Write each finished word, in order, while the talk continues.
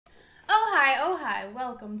Hi, oh hi,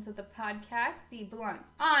 welcome to the podcast, the Blunt,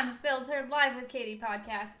 Unfiltered, Live with Katie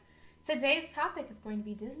podcast. Today's topic is going to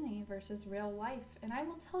be Disney versus real life, and I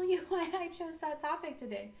will tell you why I chose that topic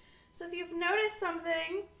today. So if you've noticed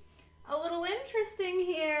something a little interesting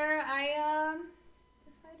here, I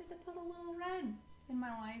decided to put a little red in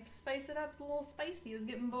my life, spice it up a little spicy. I was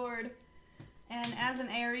getting bored. And as an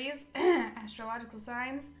Aries, astrological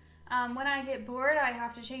signs, when I get bored, I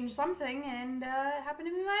have to change something, and it happened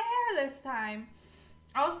to be my hair this time.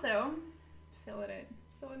 Also, filling it,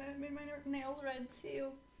 made my nails red too.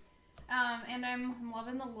 And I'm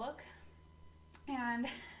loving the look. And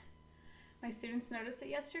my students noticed it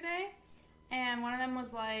yesterday, and one of them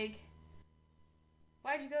was like,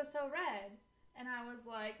 "Why'd you go so red?" And I was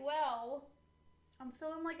like, "Well, I'm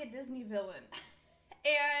feeling like a Disney villain."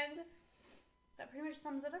 And that pretty much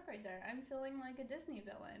sums it up right there. I'm feeling like a Disney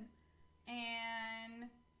villain. And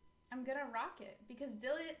I'm gonna rock it because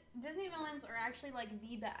Disney villains are actually like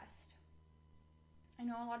the best. I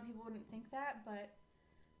know a lot of people wouldn't think that, but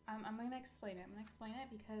I'm gonna explain it.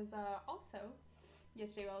 Because also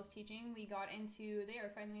yesterday while I was teaching, they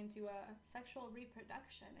are finally into sexual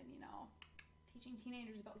reproduction, and teaching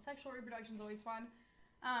teenagers about sexual reproduction is always fun.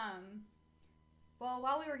 Well,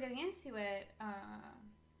 while we were getting into it,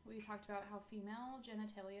 we talked about how female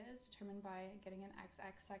genitalia is determined by getting an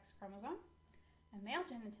XX sex chromosome, and male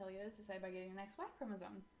genitalia is decided by getting an XY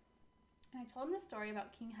chromosome. And I told him the story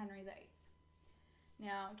about King Henry VIII.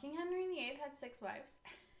 Now, King Henry VIII had 6 wives.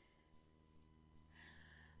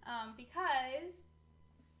 Because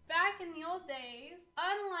back in the old days,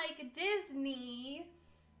 unlike Disney,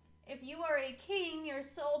 if you are a king, your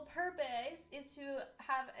sole purpose is to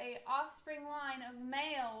have a offspring line of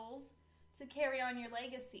males to carry on your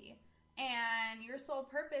legacy. And your sole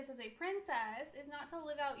purpose as a princess is not to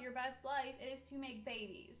live out your best life, it is to make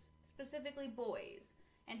babies, specifically boys,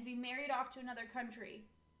 and to be married off to another country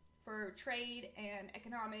for trade and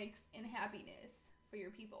economics and happiness for your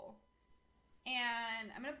people.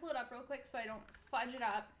 And I'm going to pull it up real quick so I don't fudge it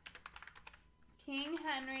up. King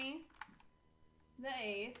Henry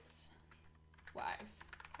VIII's wives,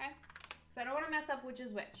 okay? Because I don't want to mess up which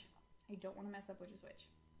is which. It's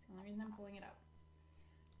the only reason I'm pulling it up.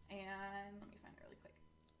 And let me find it really quick.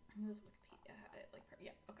 It was Wikipedia had it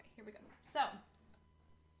yeah, okay, here we go. So,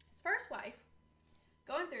 his first wife,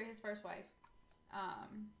 going through his first wife,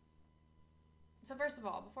 so first of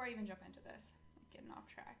all, before I even jump into this, getting off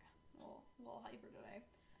track, a little hyper today,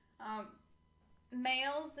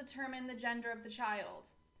 males determine the gender of the child.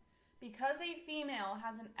 Because a female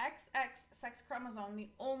has an XX sex chromosome, the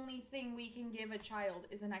only thing we can give a child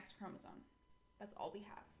is an X chromosome. That's all we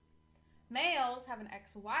have. Males have an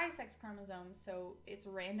XY sex chromosome, so it's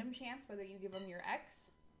random chance whether you give them your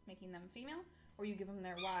X, making them female, or you give them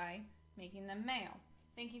their Y, making them male.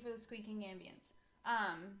 Thank you for the squeaking ambience.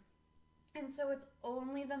 And so it's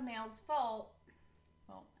only the male's fault.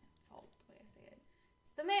 Well, fault, the way I say it.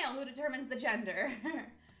 It's the male who determines the gender.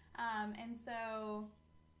 And so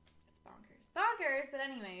it's bonkers. But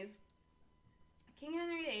anyways, King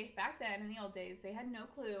Henry VIII, back then in the old days, they had no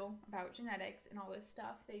clue about genetics and all this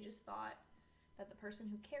stuff. They just thought that the person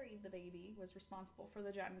who carried the baby was responsible for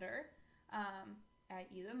the gender,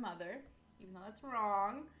 i.e. the mother, even though that's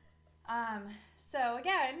wrong. So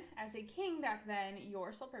again, as a king back then,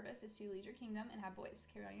 your sole purpose is to lead your kingdom and have boys,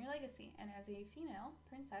 carry on your legacy. And as a female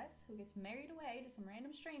princess who gets married away to some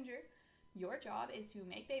random stranger, your job is to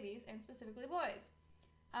make babies, and specifically boys.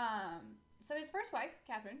 So his first wife,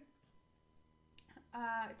 Catherine,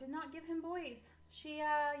 did not give him boys. She,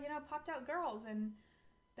 popped out girls, and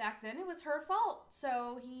back then it was her fault.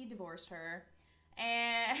 So he divorced her,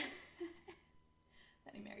 and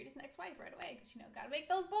then he married his next wife right away because, gotta make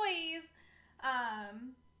those boys.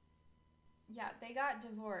 Yeah, they got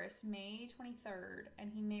divorced May 23rd, and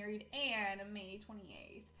he married Anne May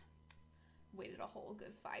 28th. Waited a whole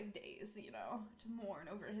good 5 days, to mourn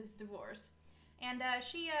over his divorce. And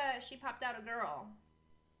she popped out a girl.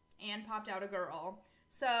 Anne popped out a girl.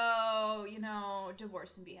 So,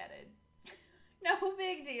 divorced and beheaded. No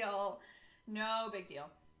big deal.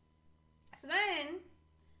 So then,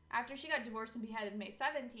 after she got divorced and beheaded May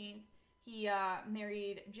 17th, he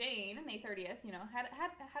married Jane May 30th. Had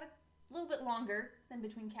a little bit longer than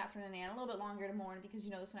between Catherine and Anne. A little bit longer to mourn because,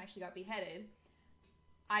 this one actually got beheaded.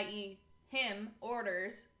 I.e., him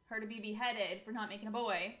orders her to be beheaded for not making a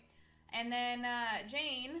boy. And then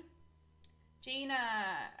Jane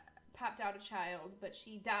popped out a child, but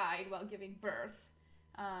she died while giving birth.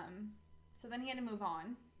 So then he had to move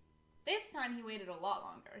on. This time he waited a lot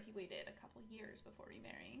longer. He waited a couple years before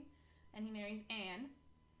remarrying. And he marries Anne.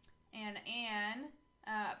 And Anne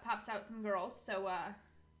pops out some girls, so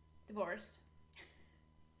divorced.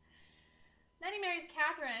 Then he marries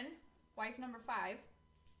Catherine, wife number 5.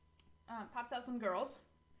 Pops out some girls.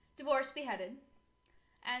 Divorced, beheaded.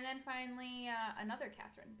 And then finally, another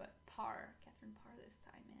Catherine, but Catherine Parr this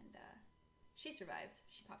time. And she survives.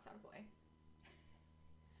 She pops out a boy.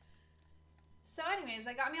 So anyways,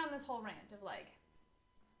 that got me on this whole rant of like,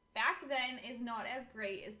 back then is not as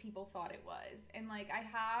great as people thought it was. And like, I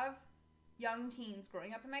have young teens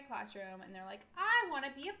growing up in my classroom, and they're like, I want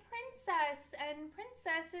to be a princess, and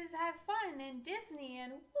princesses have fun, and Disney,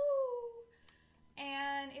 and woo.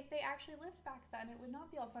 And if they actually lived back then, it would not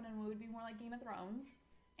be all fun and woo. It would be more like Game of Thrones.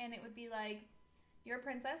 And it would be like, you're a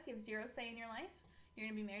princess, you have 0 say in your life, you're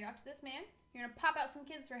going to be married off to this man, you're going to pop out some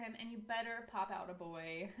kids for him, and you better pop out a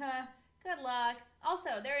boy. Good luck.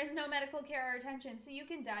 Also, there is no medical care or attention, so you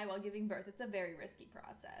can die while giving birth. It's a very risky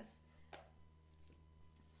process.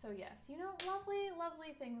 So yes, you know, lovely,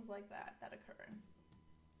 lovely things like that occur.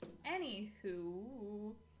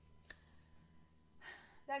 Anywho,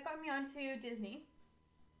 that got me onto Disney.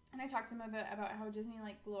 And I talked to him about how Disney,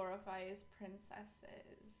 like, glorifies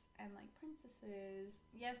princesses. And, like, princesses,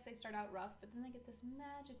 yes, they start out rough, but then they get this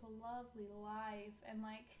magical, lovely life. And,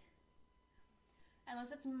 like,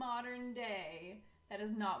 unless it's modern day, that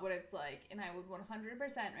is not what it's like. And I would 100%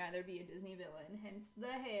 rather be a Disney villain. Hence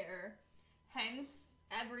the hair. Hence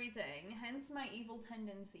everything. Hence my evil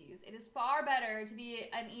tendencies. It is far better to be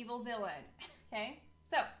an evil villain. Okay?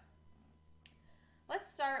 So,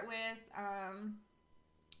 let's start with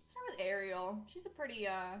Ariel. She's a pretty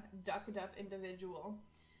ducked up individual.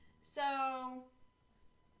 So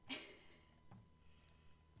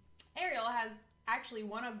Ariel has actually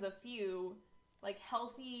one of the few like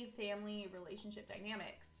healthy family relationship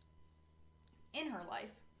dynamics in her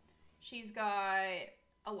life. She's got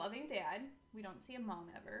a loving dad. We don't see a mom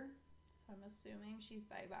ever, so I'm assuming she's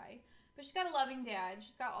bye-bye. But she's got a loving dad.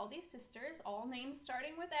 She's got all these sisters, all names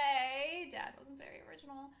starting with A. Dad wasn't very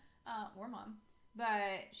original, or mom.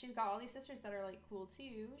 But she's got all these sisters that are, like, cool,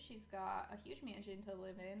 too. She's got a huge mansion to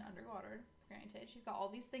live in underwater, granted. She's got all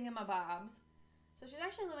these thingamabobs. So she's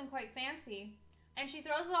actually living quite fancy. And she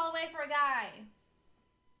throws it all away for a guy.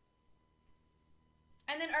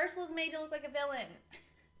 And then Ursula's made to look like a villain.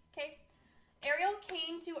 Okay? Ariel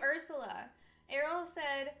came to Ursula. Ariel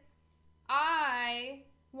said, I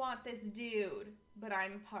want this dude, but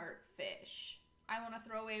I'm part fish. I want to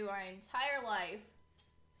throw away my entire life,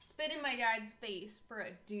 spit in my dad's face for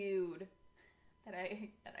a dude that I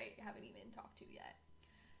haven't even talked to yet.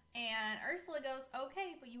 And Ursula goes,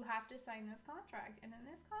 okay, but you have to sign this contract. And in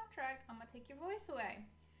this contract, I'm going to take your voice away.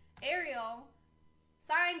 Ariel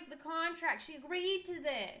signs the contract. She agreed to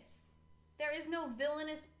this. There is no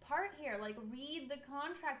villainous part here. Like, read the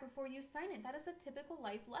contract before you sign it. That is a typical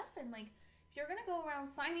life lesson. Like, if you're going to go around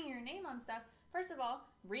signing your name on stuff, first of all,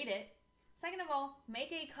 read it. Second of all,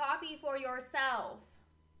 make a copy for yourself.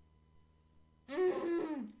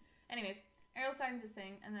 Anyways, Ariel signs this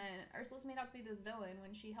thing, and then Ursula's made out to be this villain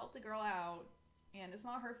when she helped a girl out, and it's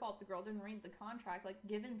not her fault the girl didn't read the contract. Like,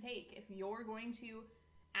 give and take. If you're going to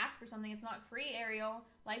ask for something, it's not free, Ariel.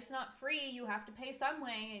 Life's not free. You have to pay some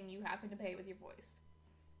way, and you happen to pay with your voice.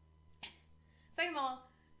 Second of all,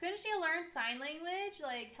 couldn't she have learned sign language?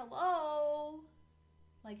 Like, hello?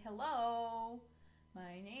 Like, hello?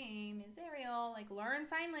 My name is Ariel. Like, learn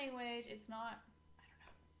sign language. It's not,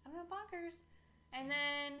 I don't know, bonkers. And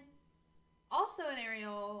then, also in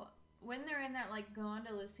Ariel, when they're in that, like,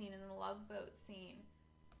 gondola scene and the love boat scene,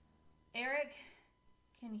 Eric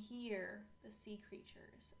can hear the sea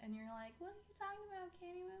creatures. And you're like, what are you talking about,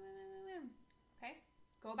 Katie? Okay?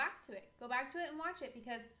 Go back to it. Go back to it and watch it,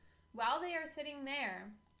 because while they are sitting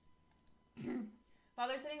there,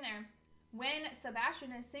 when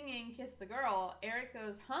Sebastian is singing Kiss the Girl, Eric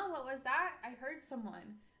goes, huh, what was that? I heard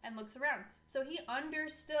someone, and looks around. So he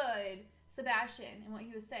understood Sebastian and what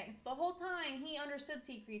he was saying. So the whole time, he understood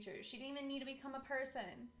sea creatures. She didn't even need to become a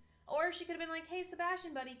person. Or she could have been like, hey,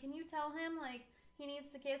 Sebastian, buddy, can you tell him, like, he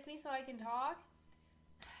needs to kiss me so I can talk?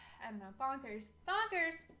 I don't know. Bonkers.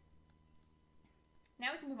 Bonkers!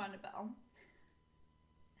 Now we can move on to Belle.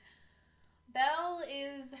 Belle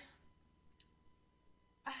is...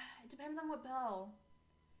 it depends on what Belle.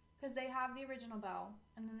 Because they have the original Belle,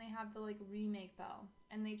 and then they have the, like, remake Belle.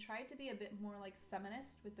 And they tried to be a bit more, like,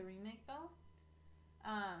 feminist with the remake Belle.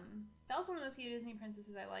 Belle's one of the few Disney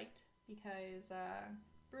princesses I liked, because,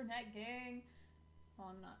 brunette gang. Well,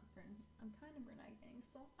 I'm not brunette. I'm kind of brunette gang,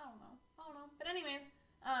 so I don't know. But anyways,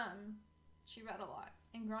 she read a lot.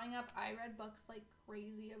 And growing up, I read books like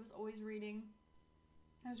crazy. I was always reading.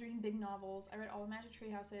 I was reading big novels. I read all the Magic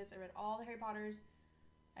Tree Houses. I read all the Harry Potters.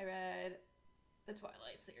 I read the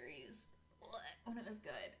Twilight series. Ugh. when it was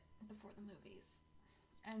good before the movies.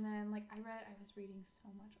 And then, like, I was reading so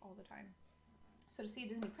much all the time. So to see a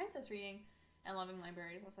Disney princess reading and loving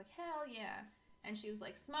libraries, I was like, hell yeah. And she was,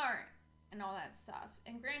 like, smart and all that stuff.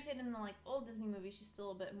 And granted, in the, like, old Disney movies, she's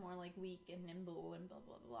still a bit more, like, weak and nimble and blah,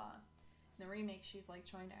 blah, blah. In the remake, she's, like,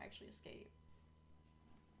 trying to actually escape.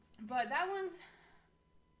 But that one's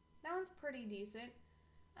pretty decent.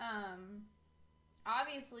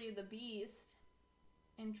 Obviously, the Beast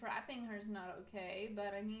entrapping her is not okay,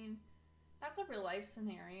 but, I mean, that's a real life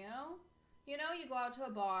scenario. You know, you go out to a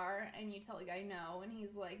bar and you tell a guy no, and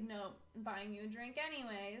he's like, nope, I'm buying you a drink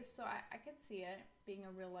anyways. So I could see it being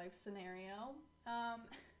a real life scenario. I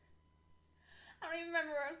don't even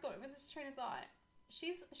remember where I was going with this train of thought.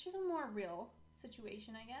 She's a more real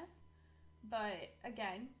situation, I guess. But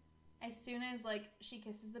again, as soon as like she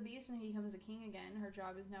kisses the Beast and he becomes a king again, her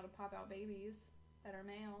job is now to pop out babies that are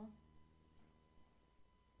male.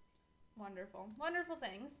 Wonderful. Wonderful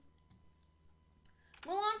things.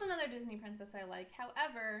 Mulan's another Disney princess I like.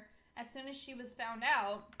 However, as soon as she was found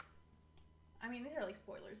out, I mean, these are like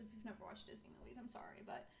spoilers if you've never watched Disney movies, I'm sorry,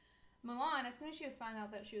 but Mulan, as soon as she was found out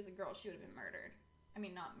that she was a girl, she would have been murdered. I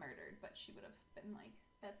mean, not murdered, but she would have been like,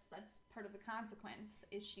 that's part of the consequence,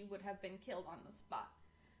 is she would have been killed on the spot.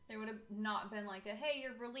 There would have not been like a, hey,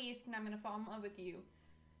 you're released and I'm going to fall in love with you.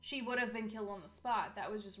 She would have been killed on the spot.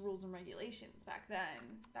 That was just rules and regulations back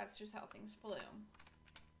then. That's just how things flew.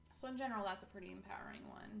 So in general, that's a pretty empowering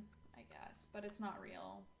one, I guess. But it's not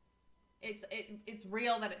real. It's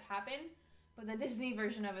real that it happened, but the Disney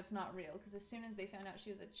version of it's not real. Because as soon as they found out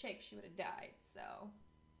she was a chick, she would have died. So,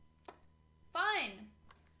 fun!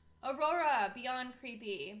 Aurora, beyond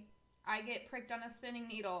creepy. I get pricked on a spinning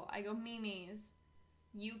needle. I go, Mimi's.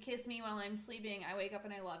 You kiss me while I'm sleeping. I wake up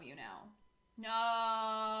and I love you now.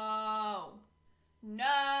 No!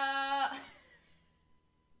 No!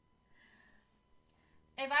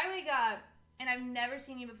 If I wake up and I've never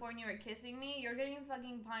seen you before and you were kissing me, you're getting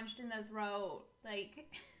fucking punched in the throat.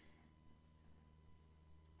 Like,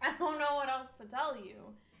 I don't know what else to tell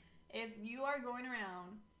you. If you are going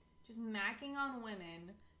around just macking on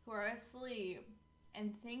women who are asleep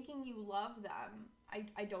and thinking you love them,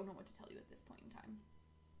 I don't know what to tell you at this point in time.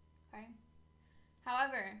 Okay?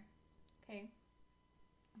 However, okay,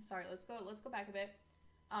 sorry, let's go back a bit.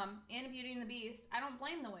 Anna Beauty and the Beast, I don't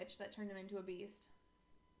blame the witch that turned him into a beast.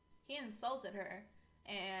 He insulted her,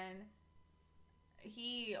 and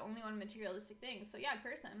he only wanted materialistic things. So yeah,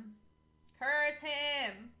 curse him. Curse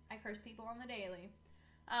him! I curse people on the daily.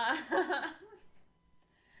 I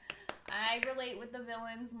relate with the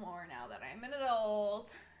villains more now that I'm an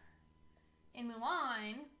adult. In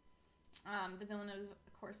Mulan, the villain,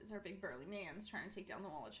 of course, is our big burly man's trying to take down the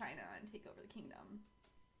wall of China and take over the kingdom.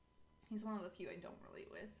 He's one of the few I don't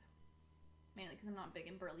relate with. Mainly because I'm not big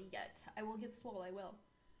and burly yet. I will get swole, I will.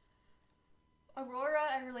 Aurora,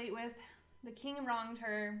 I relate with. The king wronged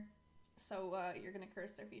her, so you're going to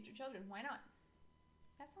curse their future children. Why not?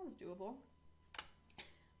 That sounds doable.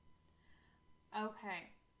 Okay.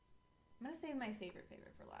 I'm going to save my favorite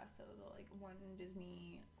for last, so the like one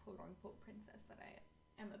Disney quote-unquote princess that I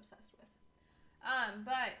am obsessed with.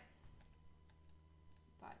 But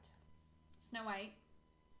Snow White,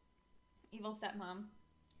 evil stepmom.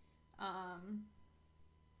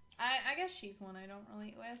 I guess she's one I don't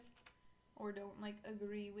relate with. Or don't, like,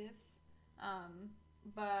 agree with.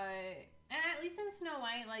 But, and at least in Snow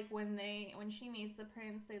White, like, when she meets the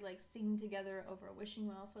prince, they, like, sing together over a wishing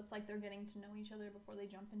well, so it's like they're getting to know each other before they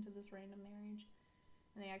jump into this random marriage.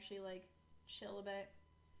 And they actually, like, chill a bit.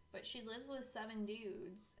 But she lives with 7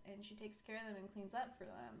 dudes, and she takes care of them and cleans up for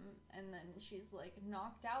them, and then she's, like,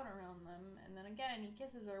 knocked out around them, and then again, he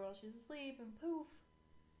kisses her while she's asleep, and poof,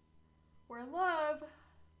 we're in love.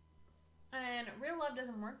 And real love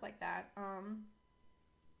doesn't work like that,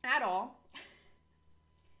 at all.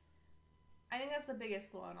 I think that's the biggest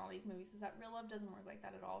flaw in all these movies, is that real love doesn't work like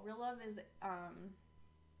that at all. Real love is,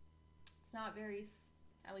 it's not very,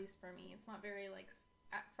 at least for me, it's not very, like,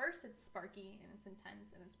 at first it's sparky, and it's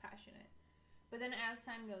intense, and it's passionate. But then as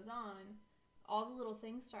time goes on, all the little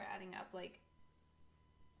things start adding up, like,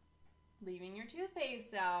 leaving your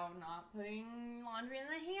toothpaste out, not putting laundry in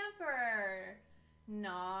the hamper,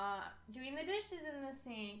 not doing the dishes in the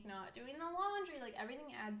sink, not doing the laundry, like,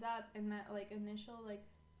 everything adds up, and that, like, initial, like,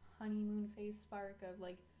 honeymoon phase spark of,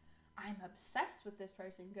 like, I'm obsessed with this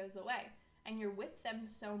person goes away, and you're with them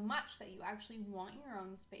so much that you actually want your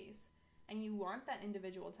own space, and you want that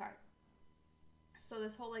individual time. So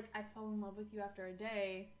this whole, like, I fell in love with you after a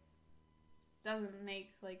day doesn't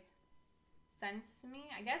make, like, sense to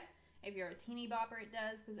me. I guess if you're a teeny bopper, it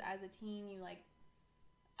does, because as a teen, you, like,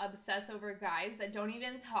 obsess over guys that don't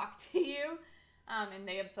even talk to you, and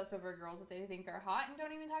they obsess over girls that they think are hot and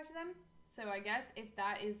don't even talk to them. So I guess if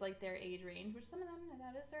that is like their age range, which some of them,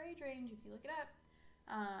 that is their age range if you look it up,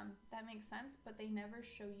 that makes sense, but they never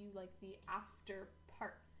show you like the after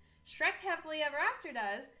part. Shrek Happily Ever After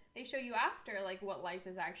does. They show you after, like, what life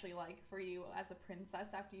is actually like for you as a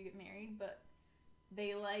princess after you get married, but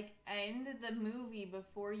they, like, end the movie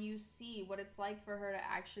before you see what it's like for her to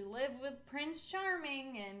actually live with Prince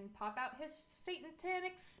Charming and pop out his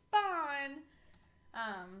satanic spawn.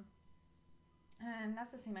 And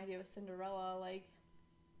that's the same idea with Cinderella. Like,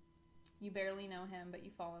 you barely know him, but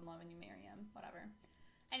you fall in love and you marry him. Whatever.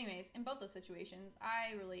 Anyways, in both those situations,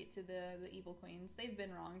 I relate to the evil queens. They've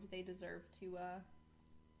been wronged. They deserve to,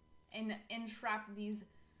 entrap these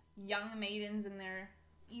young maidens in their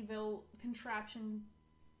evil contraption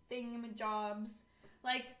thingamajobs.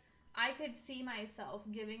 Like, I could see myself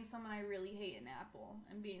giving someone I really hate an apple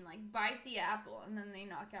and being like, bite the apple, and then they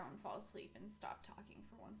knock out and fall asleep and stop talking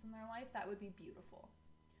for once in their life. That would be beautiful.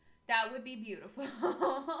 That would be beautiful.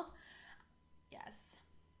 Yes.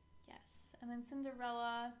 Yes. And then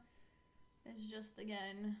Cinderella is just,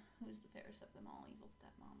 again, who's the fairest of them all? Evil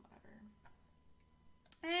stepmom, whatever.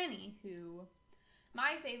 Anywho,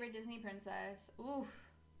 my favorite Disney princess,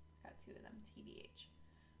 got two of them, TBH.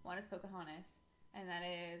 One is Pocahontas, and that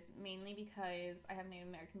is mainly because I have Native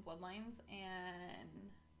American bloodlines, and,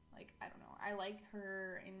 like, I don't know, I like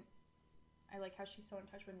her, and I like how she's so in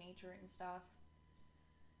touch with nature and stuff.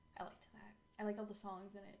 I liked that. I like all the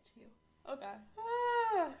songs in it, too. Okay.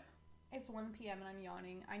 It's 1 p.m. and I'm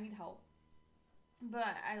yawning. I need help.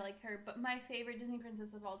 But I like her. But my favorite Disney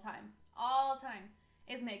princess of all time,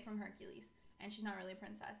 is Meg from Hercules. And she's not really a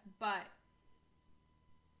princess. But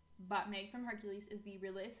Meg from Hercules is the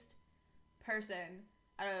realest person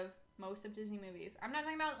out of most of Disney movies. I'm not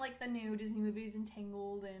talking about, like, the new Disney movies,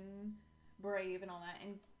 Entangled and Brave and all that.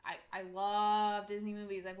 And I love Disney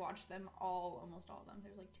movies. I've watched them all, almost all of them.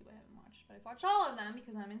 There's, like, 2 I haven't watched. But I've watched all of them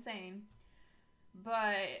because I'm insane.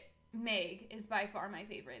 But Meg is by far my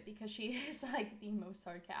favorite because she is, like, the most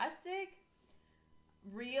sarcastic,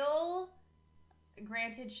 real.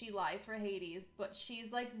 Granted, she lies for Hades, but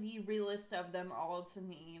she's, like, the realest of them all to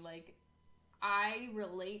me. Like, I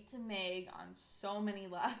relate to Meg on so many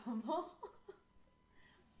levels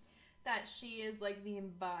that she is, like, the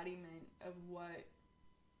embodiment of what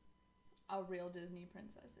a real Disney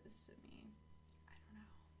princess is to me. I don't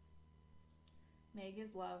know. Meg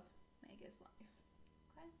is love. Meg is life.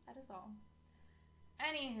 Okay, that is all.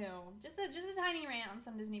 Anywho, just a tiny rant on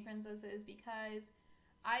some Disney princesses because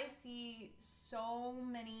I see so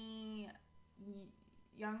many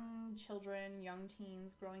young children, young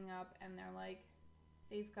teens growing up, and they're like,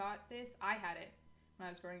 they've got this. I had it when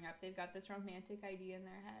I was growing up. They've got this romantic idea in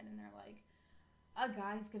their head, and they're like, a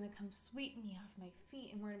guy's gonna come sweep me off my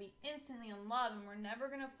feet, and we're gonna be instantly in love, and we're never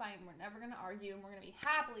gonna fight, and we're never gonna argue, and we're gonna be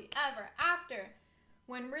happily ever after.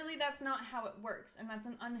 When really that's not how it works, and that's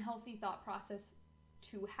an unhealthy thought process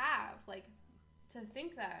to have. Like, to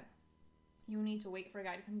think that you need to wait for a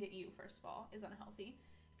guy to come get you, first of all, is unhealthy.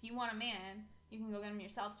 If you want a man, you can go get him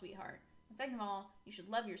yourself, sweetheart. And second of all, you should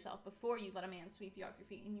love yourself before you let a man sweep you off your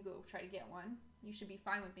feet and you go try to get one. You should be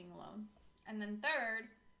fine with being alone. And then third,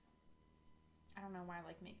 I don't know why I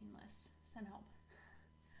like making lists. Send help.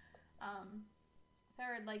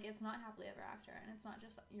 Third, like, it's not happily ever after, and it's not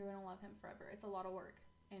just you're going to love him forever. It's a lot of work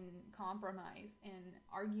and compromise and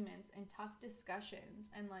arguments and tough discussions,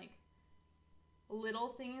 and, like, little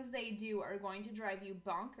things they do are going to drive you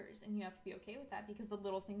bonkers, and you have to be okay with that because the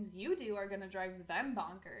little things you do are going to drive them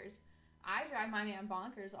bonkers. I drive my man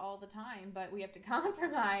bonkers all the time, but we have to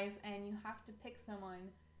compromise, and you have to pick someone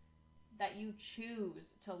that you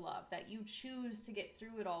choose to love, that you choose to get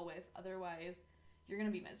through it all with. Otherwise, you're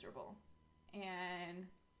going to be miserable. And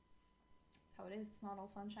that's how it is. It's not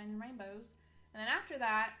all sunshine and rainbows. And then after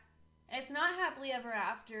that, it's not happily ever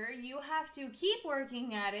after. You have to keep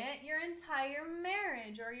working at it your entire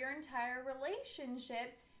marriage or your entire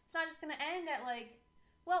relationship. It's not just going to end at, like,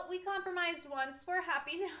 well, we compromised once, we're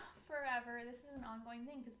happy now forever. This is an ongoing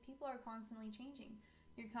thing because people are constantly changing.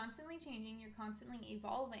 You're constantly changing. You're constantly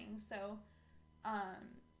evolving. So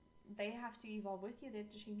they have to evolve with you. They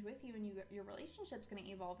have to change with you, and your relationship's going to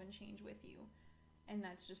evolve and change with you. And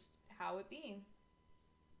that's just how it be.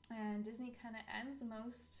 And Disney kind of ends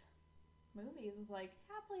most movies with, like,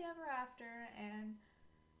 happily ever after, and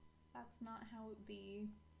that's not how it be,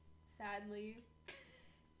 sadly.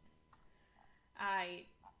 I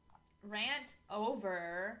rant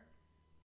over